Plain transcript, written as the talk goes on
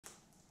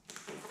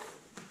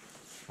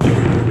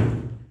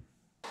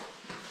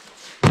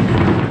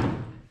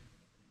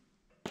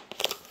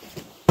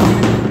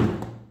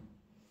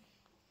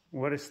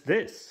What is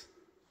this?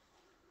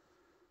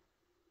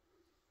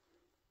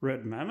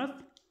 Red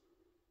Mammoth?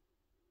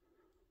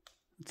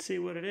 Let's see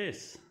what it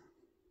is.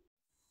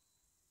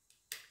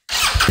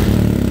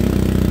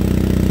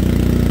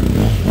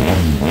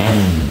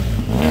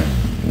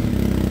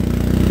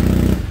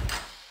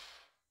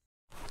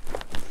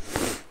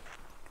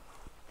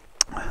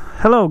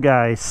 Hello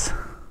guys.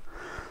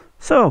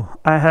 So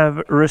I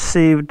have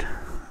received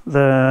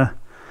the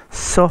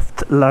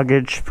soft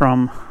luggage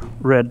from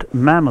Red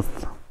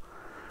Mammoth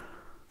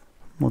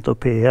Moto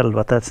PL,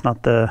 but that's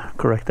not the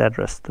correct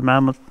address. The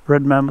Mammoth,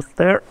 Red Mammoth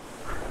there.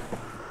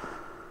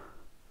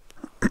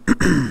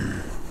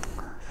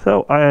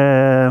 So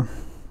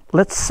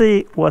let's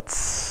see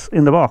what's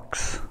in the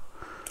box.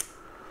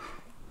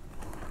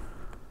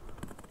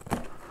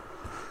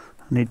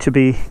 Need to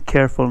be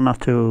careful not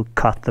to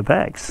cut the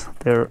bags.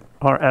 There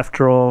are,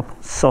 after all,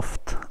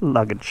 soft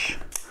luggage.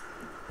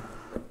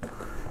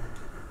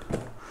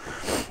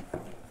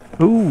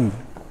 Ooh,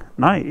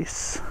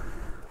 nice.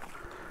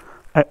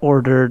 I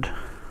ordered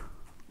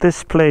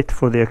this plate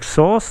for the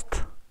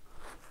exhaust.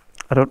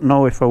 I don't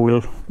know if I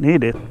will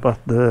need it, but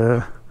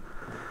it's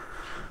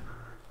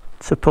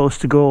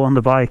supposed to go on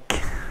the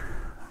bike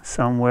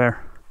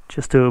somewhere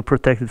just to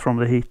protect it from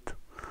the heat.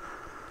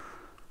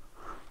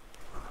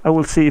 I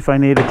will see if I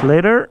need it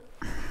later.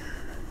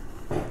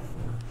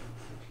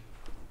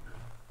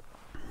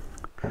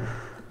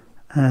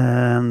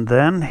 And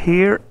then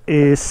here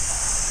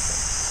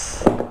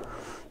is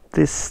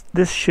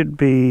this should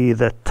be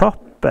the top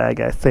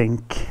bag, I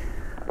think.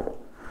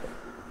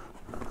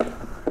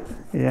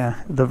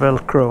 Yeah, the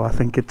Velcro, I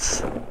think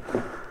it's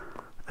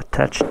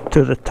attached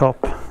to the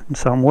top in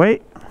some way.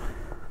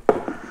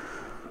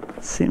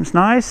 Seems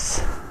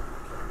nice.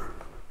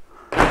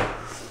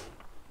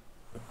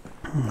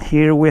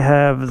 Here we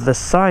have the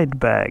side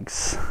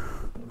bags.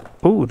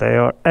 Oh,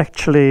 they're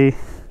actually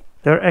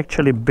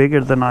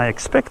bigger than I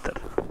expected.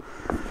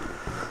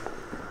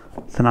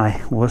 Than I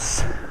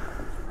was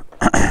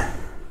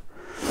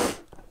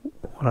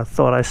what I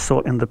thought I saw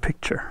in the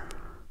picture.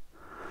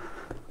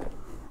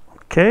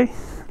 Okay,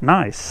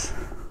 nice.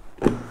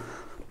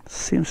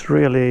 Seems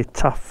really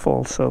tough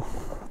also.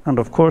 And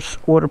of course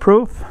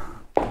waterproof.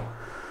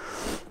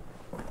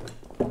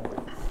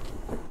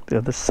 The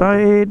other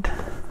side.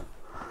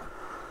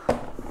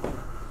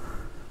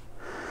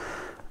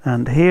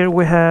 And here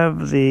we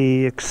have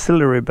the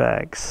auxiliary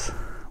bags.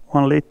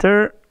 1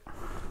 liter.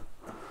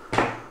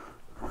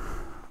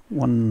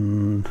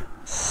 One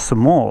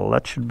small,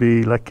 that should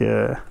be like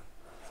a,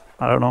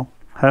 I don't know,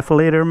 half a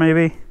liter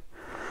maybe.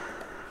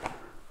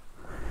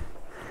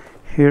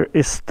 Here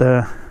is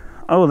the,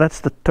 oh, that's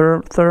the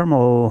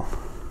thermal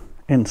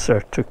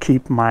insert to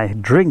keep my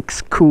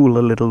drinks cool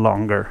a little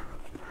longer.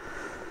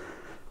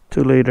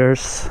 2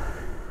 liters.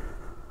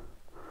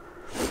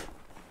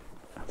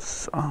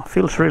 So,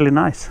 feels really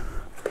nice.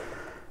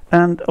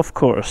 And of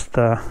course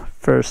the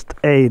first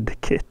aid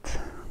kit.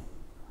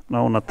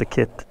 No, not the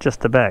kit,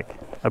 just the bag.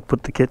 I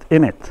put the kit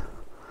in it.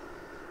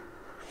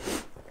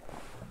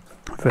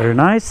 Very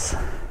nice.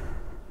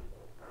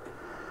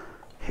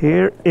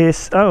 Here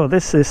is, oh,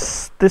 this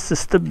is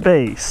the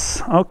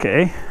base.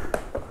 Okay.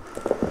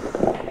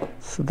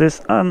 So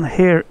this, and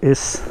here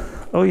is,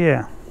 oh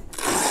yeah,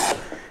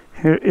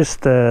 here is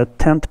the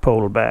tent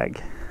pole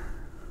bag.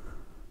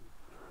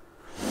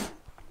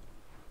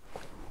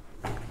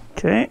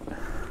 Okay.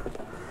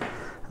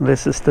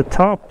 This is the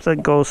top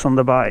that goes on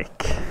the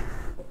bike.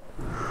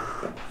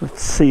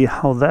 Let's see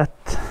how that,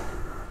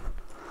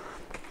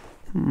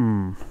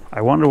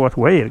 I wonder what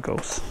way it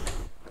goes.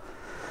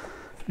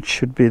 It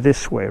should be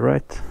this way,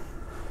 right?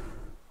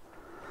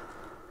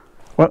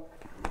 Well,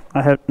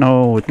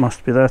 no, it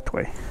must be that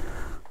way.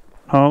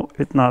 No,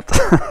 it's not.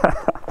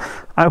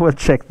 I will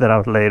check that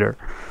out later.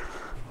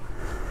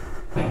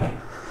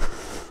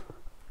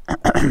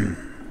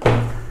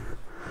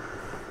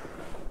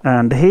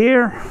 And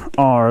here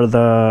are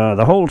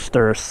the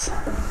holsters,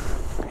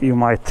 you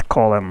might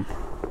call them,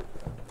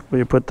 where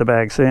you put the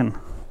bags in.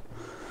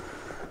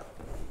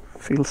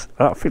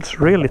 Feels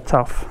really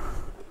tough.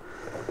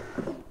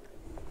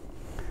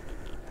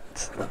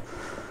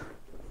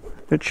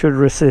 It should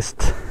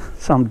resist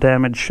some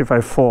damage if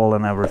I fall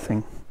and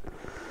everything.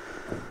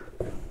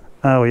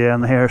 Oh yeah,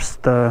 and here's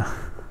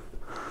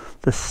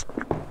this.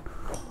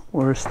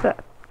 Where's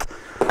that?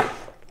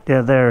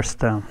 Yeah, there's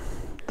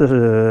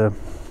the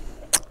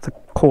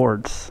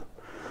cords.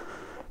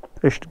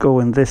 They should go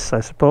in this, I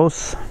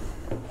suppose.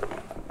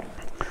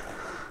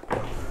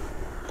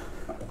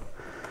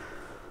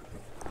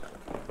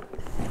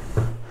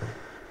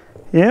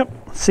 Yep,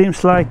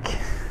 seems like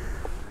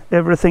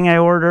everything I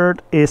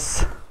ordered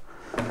is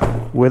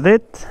with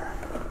it.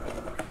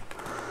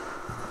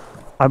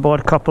 I bought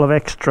a couple of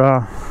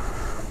extra.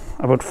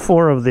 I bought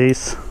 4 of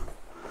these.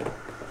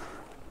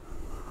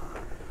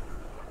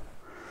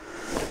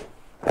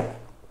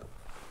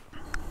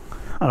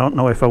 I don't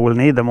know if I will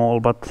need them all,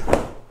 but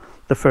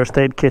the first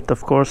aid kit,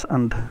 of course,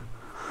 and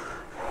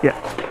yeah,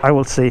 I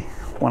will see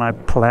when I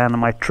plan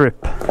my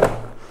trip.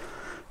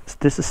 Is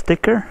this a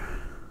sticker?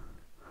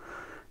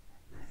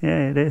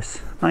 Yeah, it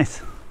is.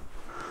 Nice.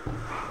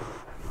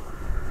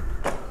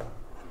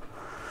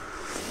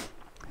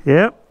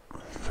 Yep,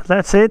 so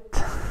that's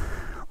it.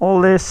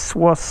 All this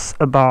was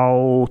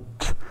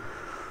about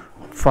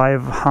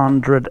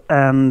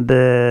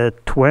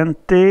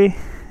 520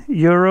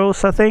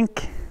 euros, I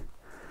think.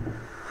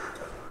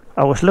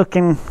 I was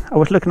looking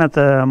at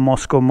the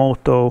Mosko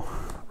Moto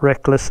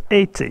Reckless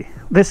 80.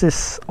 This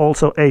is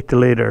also 80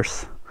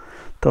 liters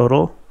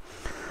total.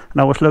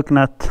 And I was looking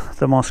at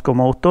the Mosko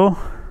Moto,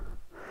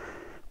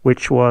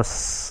 which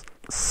was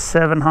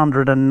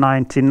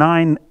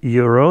 799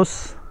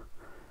 euros.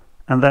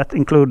 And that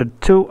included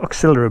 2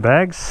 auxiliary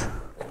bags.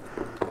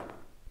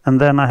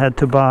 And then I had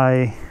to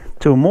buy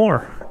 2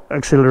 more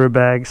auxiliary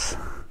bags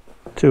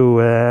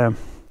to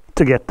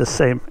get the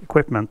same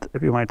equipment,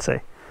 if you might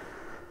say.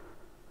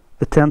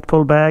 The tent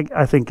pole bag,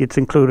 I think it's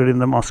included in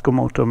the Mosko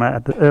Moto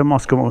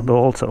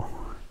also.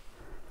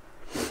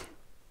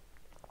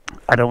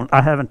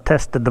 I haven't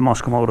tested the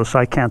Mosko Moto, so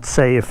I can't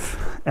say if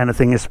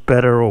anything is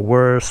better or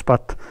worse,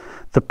 but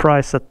the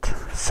price at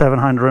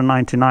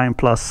 799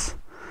 plus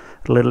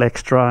a little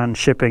extra and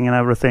shipping and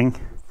everything,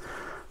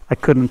 I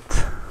couldn't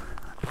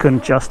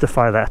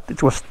justify that.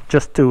 It was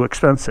just too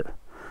expensive.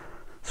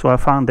 So I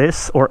found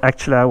this, or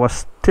actually I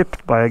was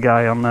tipped by a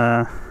guy on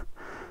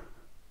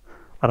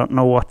I don't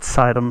know what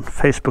site on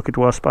Facebook it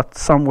was, but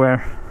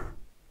somewhere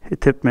he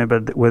tipped me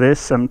with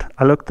this, and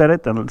I looked at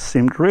it and it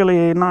seemed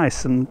really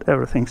nice and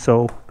everything,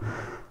 so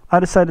I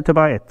decided to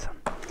buy it.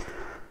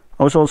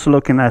 I was also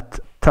looking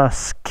at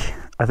Tusk.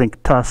 I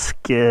think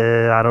Tusk,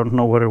 I don't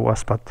know what it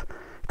was, but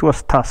it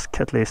was Tusk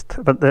at least.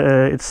 But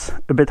it's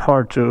a bit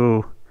hard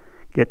to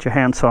get your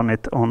hands on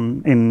it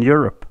in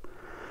Europe.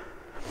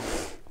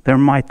 There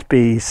might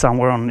be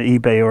somewhere on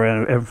eBay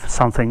or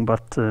something,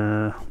 but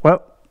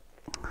well,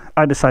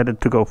 I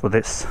decided to go for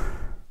this.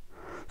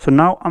 So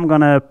now I'm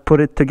gonna put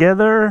it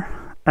together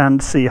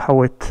and see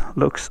how it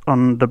looks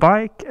on the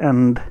bike,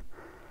 and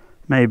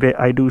maybe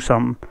I do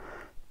some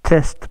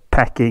test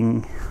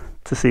packing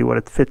to see what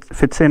it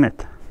fits in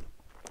it.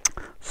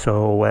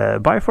 So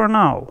bye for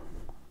now.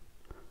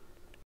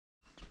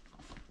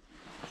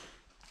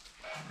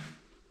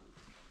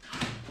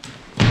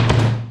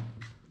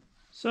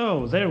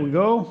 So there we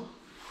go,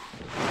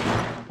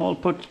 all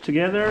put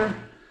together,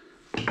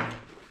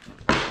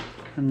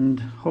 and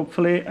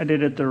hopefully I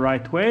did it the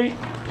right way.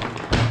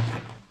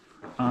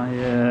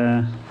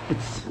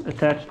 It's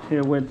attached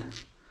here with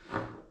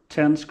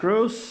 10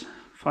 screws,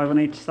 5 on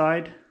each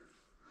side.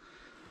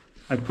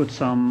 I put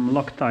some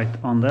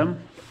Loctite on them.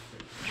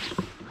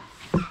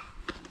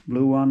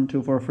 Blue one,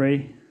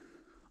 243.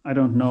 I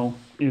don't know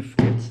if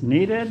it's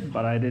needed,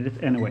 but I did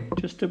it anyway,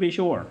 just to be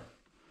sure.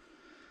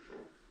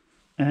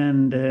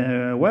 And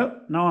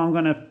well, now I'm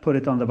gonna put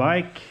it on the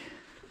bike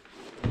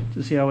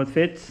to see how it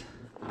fits.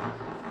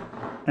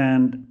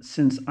 And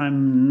since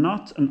I'm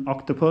not an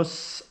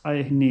octopus,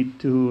 I need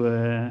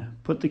to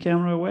put the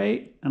camera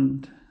away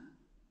and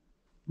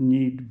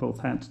need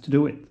both hands to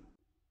do it.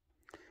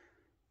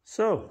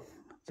 So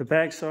the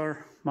bags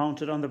are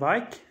mounted on the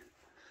bike.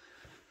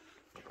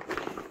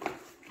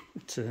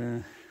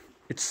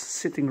 It's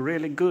sitting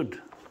really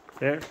good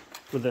there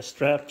with the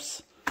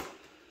straps.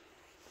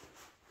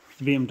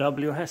 The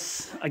BMW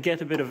has, I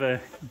get a bit of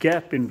a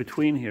gap in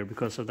between here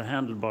because of the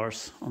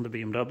handlebars on the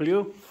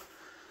BMW.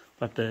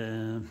 But,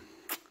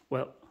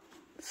 well,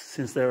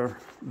 since they're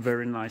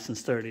very nice and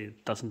sturdy,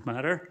 it doesn't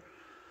matter.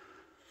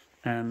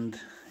 And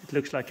it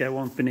looks like I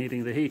won't be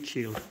needing the heat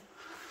shield.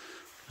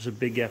 There's a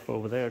big gap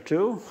over there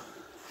too.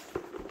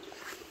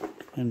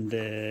 And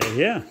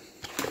yeah,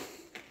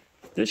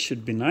 this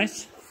should be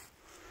nice.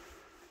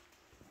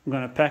 I'm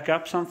gonna pack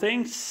up some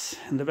things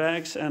in the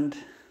bags and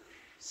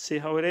see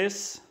how it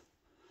is.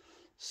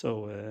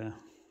 So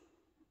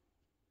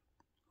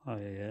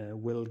I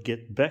will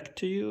get back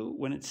to you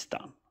when it's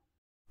done.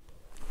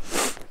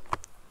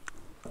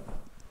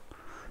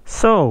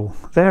 So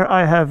there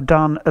I have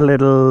done a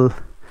little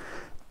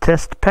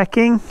test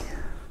packing,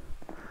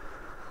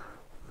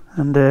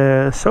 and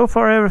so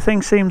far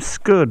everything seems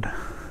good.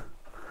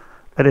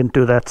 I didn't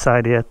do that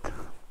side yet,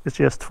 it's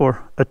just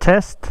for a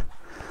test,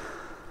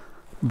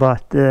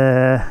 but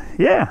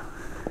yeah,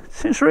 it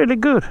seems really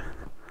good.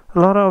 A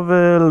lot of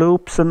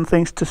loops and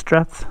things to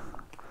strap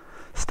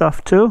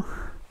stuff to,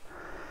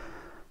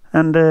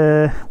 and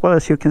well,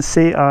 as you can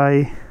see,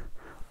 I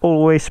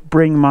always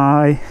bring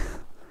my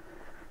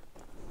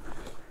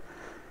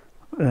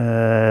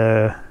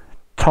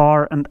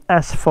tar and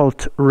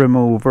asphalt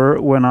remover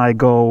when I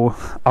go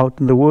out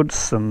in the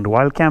woods and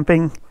wild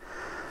camping.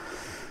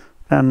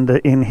 And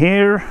in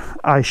here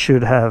I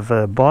should have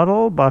a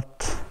bottle,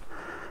 but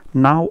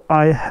now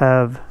I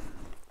have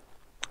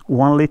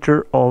 1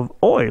 liter of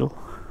oil,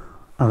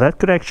 and that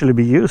could actually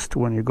be used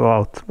when you go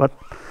out, but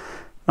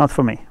not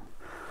for me.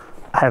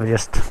 I have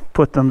just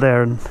put them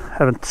there and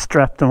haven't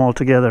strapped them all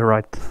together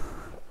right.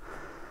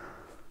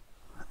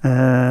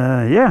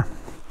 Yeah,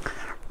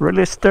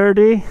 really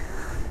sturdy.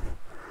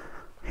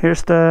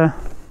 Here's the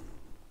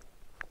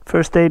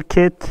first aid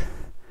kit,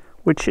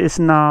 which is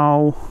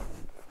now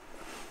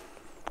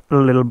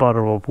a little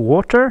bottle of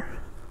water.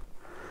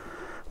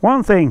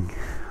 One thing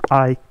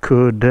I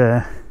could,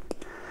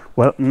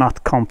 well,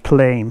 not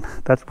complain,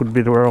 that would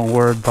be the wrong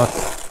word, but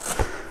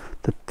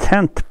the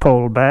tent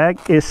pole bag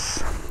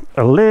is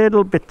a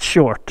little bit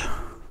short.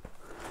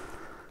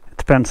 It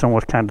depends on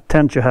what kind of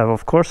tent you have,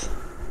 of course,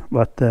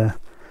 but you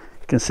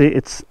can see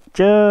it's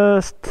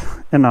just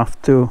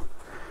enough to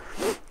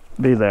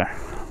be there.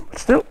 But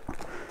still,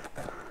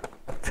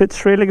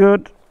 fits really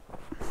good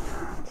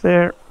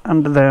there,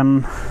 and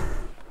then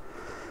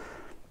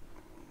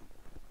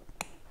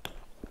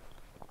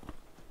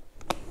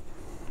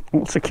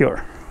all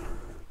secure.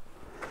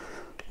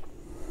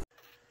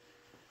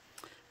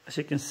 As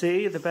you can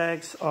see, the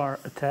bags are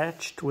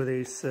attached with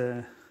these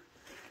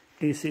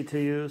easy to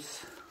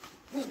use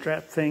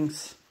strap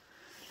things.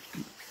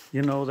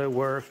 You know they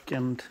work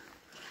and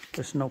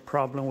there's no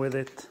problem with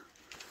it,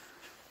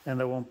 and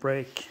they won't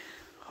break,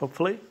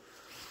 hopefully.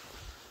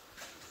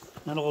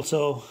 And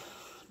also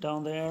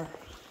down there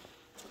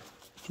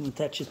you can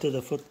attach it to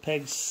the foot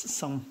pegs.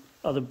 Some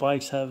other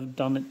bikes have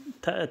done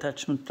it,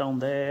 attachment down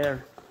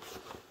there,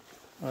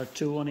 or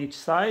two on each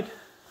side,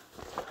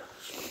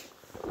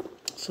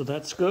 so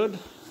that's good.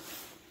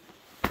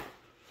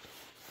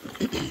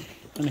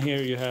 And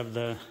here you have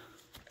the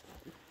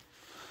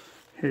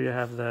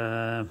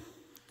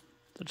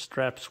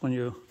straps when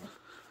you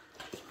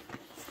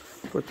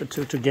put the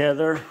two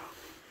together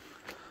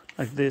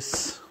like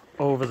this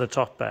over the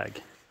top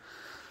bag.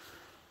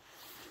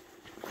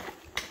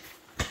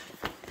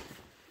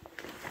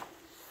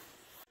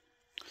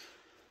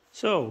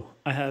 So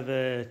I have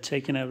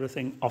taken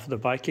everything off the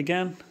bike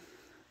again,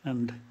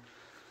 and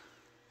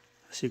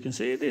as you can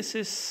see, this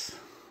is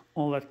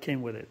all that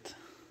came with it.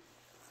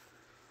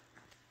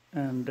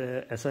 And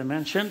as I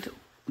mentioned,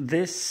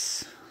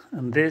 this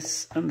and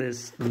this and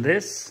this and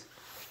this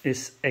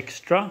is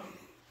extra,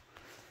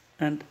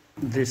 and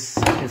this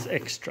is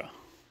extra.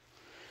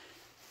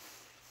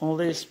 All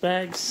these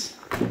bags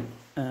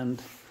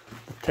and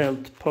the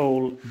tilt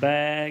pole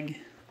bag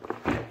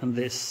and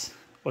this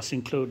was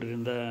included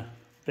in the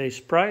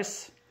base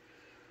price,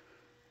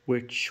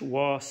 which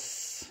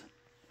was,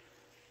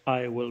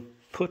 I will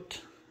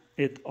put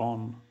it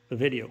on the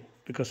video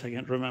because I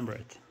can't remember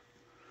it.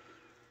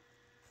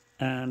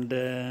 And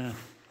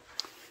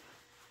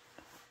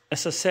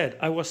as I said,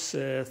 I was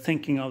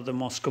thinking of the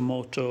Mosko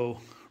Moto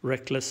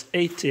Reckless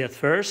 80 at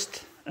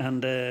first,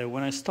 and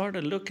when I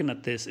started looking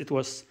at this, it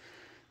was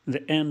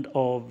the end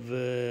of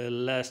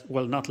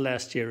not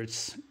last year,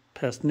 it's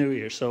past New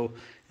Year, so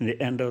in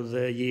the end of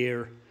the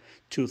year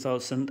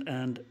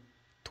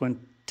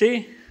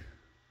 2020,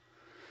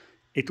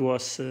 it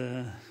was,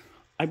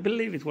 I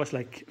believe it was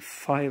like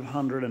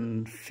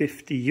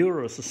 550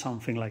 euros or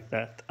something like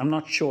that. I'm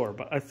not sure,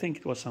 but I think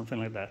it was something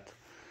like that,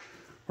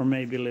 or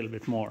maybe a little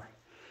bit more.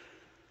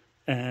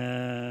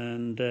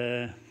 And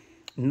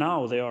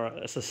now they are,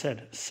 as I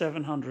said,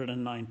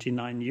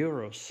 799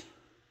 euros.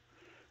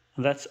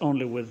 And that's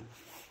only with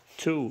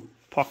 2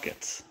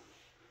 pockets.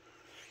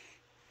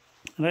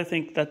 And I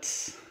think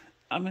that's,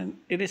 I mean,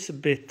 it is a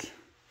bit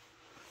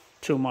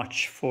too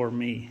much for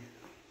me,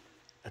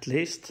 at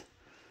least.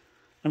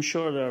 I'm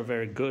sure they are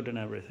very good and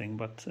everything,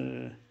 but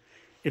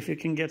if you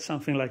can get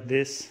something like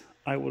this,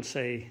 I will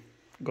say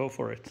go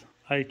for it.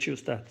 I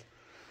choose that.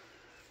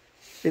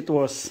 It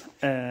was,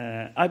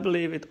 I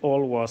believe it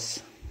all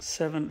was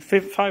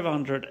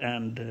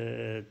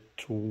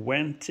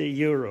 520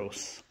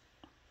 euros,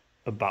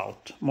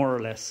 about, more or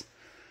less.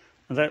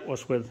 And that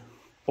was with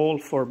all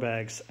 4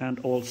 bags and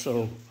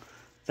also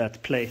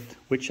that plate,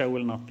 which I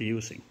will not be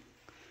using.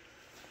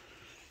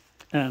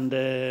 And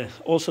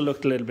also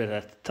looked a little bit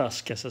at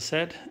Tusk, as I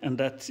said, and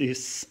that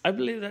is, I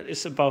believe that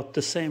is about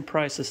the same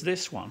price as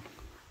this one.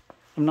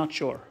 I'm not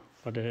sure,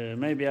 but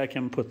maybe I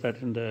can put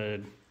that in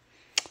the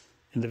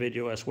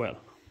video as well.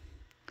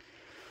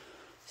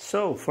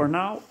 So for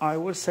now, I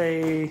would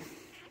say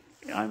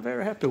I'm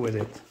very happy with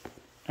it,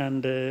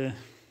 and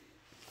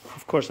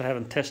of course I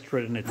haven't test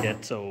ridden it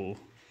yet, so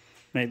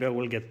maybe I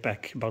will get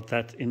back about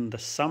that in the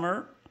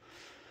summer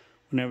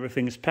when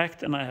everything is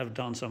packed and I have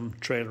done some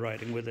trail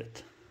riding with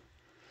it.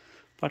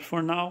 But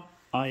for now,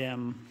 I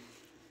am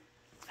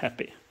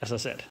happy, as I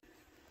said.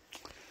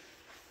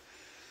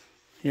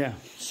 Yeah,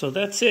 so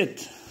that's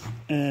it.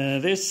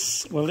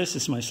 This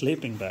is my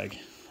sleeping bag.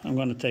 I'm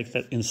going to take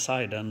that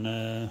inside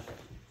and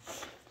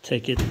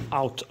take it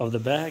out of the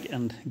bag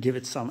and give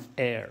it some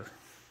air.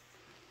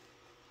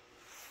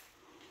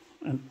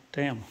 And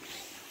damn,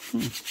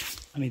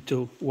 I need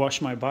to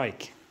wash my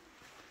bike.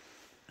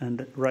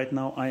 And right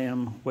now I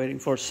am waiting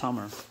for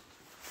summer.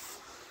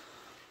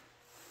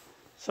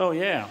 So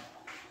yeah.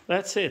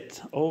 That's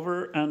it,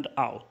 over and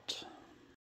out.